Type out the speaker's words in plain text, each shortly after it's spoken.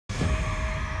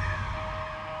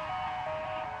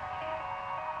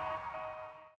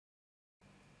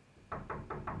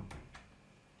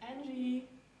Angie!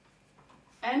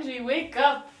 Angie, wake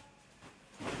up!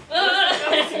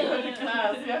 Let's go to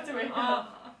class. You have to wake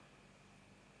up.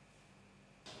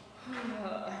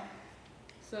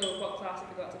 So, what class have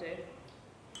we got today?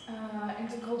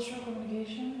 Intercultural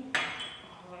communication.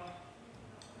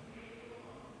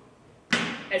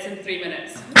 It's in 3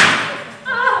 minutes.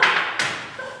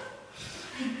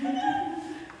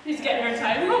 She's getting her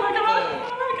time. Oh my god!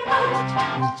 Oh my god!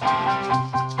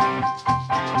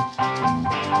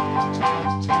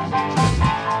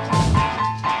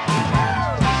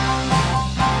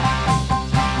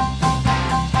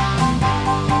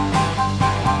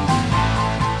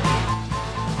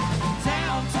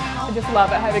 I just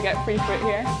love it how we get free fruit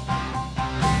here.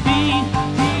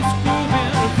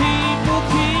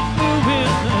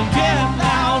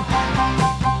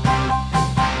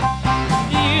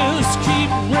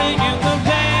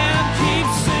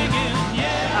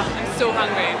 I'm so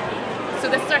hungry. So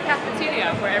this is our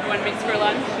cafeteria where everyone meets for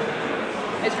lunch.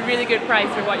 It's a really good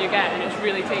price for what you get and it's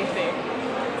really tasty.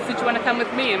 So do you want to come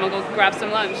with me and we'll go grab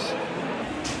some lunch?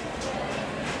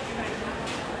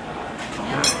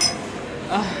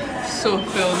 Oh, so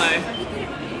full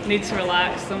now. Need to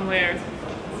relax somewhere.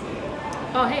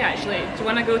 Oh hey, actually, do you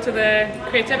want to go to the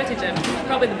creativity gym? It's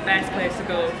probably the best place to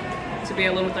go to be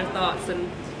alone with our thoughts and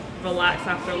relax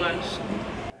after lunch.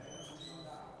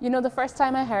 You know, the first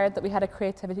time I heard that we had a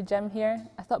creativity gym here,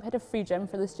 I thought we had a free gym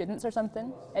for the students or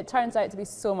something. It turns out to be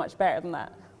so much better than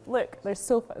that. Look, there's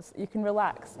sofas, you can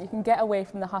relax, you can get away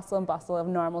from the hustle and bustle of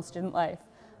normal student life,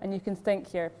 and you can think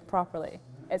here properly.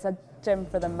 It's a gym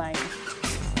for the mind.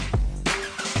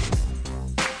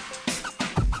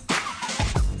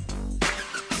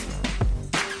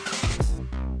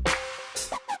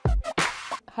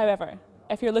 However,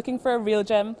 if you're looking for a real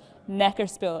gym,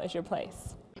 Neckarspil is your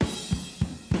place.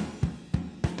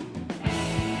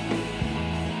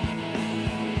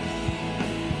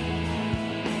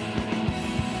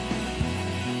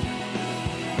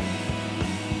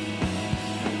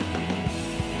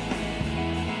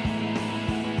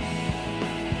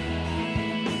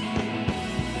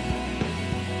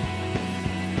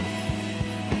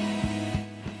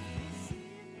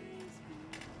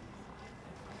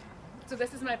 So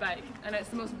this is my bike, and it's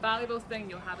the most valuable thing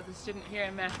you'll have as a student here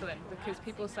in Mechelen because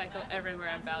people cycle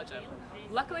everywhere in Belgium.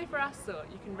 Luckily for us though,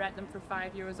 you can rent them for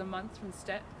 €5 a month from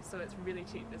Smedts, so it's really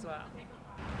cheap as well.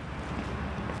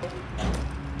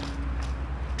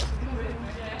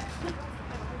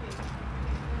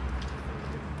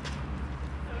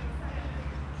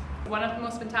 One of the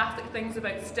most fantastic things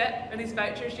about Smedts are these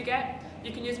vouchers you get.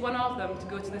 You can use one of them to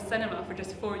go to the cinema for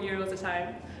just €4 a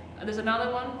time. And there's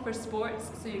another one for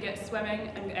sports, so you get swimming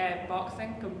and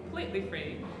boxing completely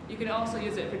free. You can also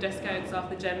use it for discounts off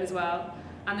the gym as well.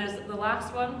 And there's the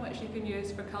last one, which you can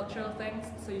use for cultural things,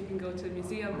 so you can go to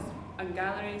museums and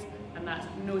galleries, and that's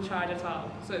no charge at all.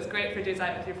 So it's great for days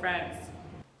out with your friends.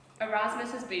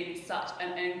 Erasmus has been such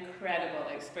an incredible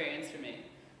experience for me.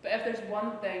 But if there's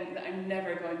one thing that I'm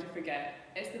never going to forget,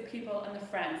 it's the people and the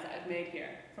friends that I've made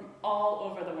here, from all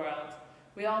over the world.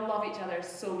 We all love each other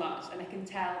so much, and I can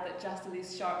tell that just in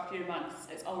these short few months,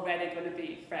 it's already going to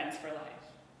be friends for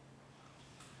life.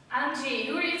 Angie,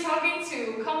 who are you talking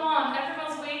to? Come on,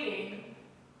 everyone's waiting.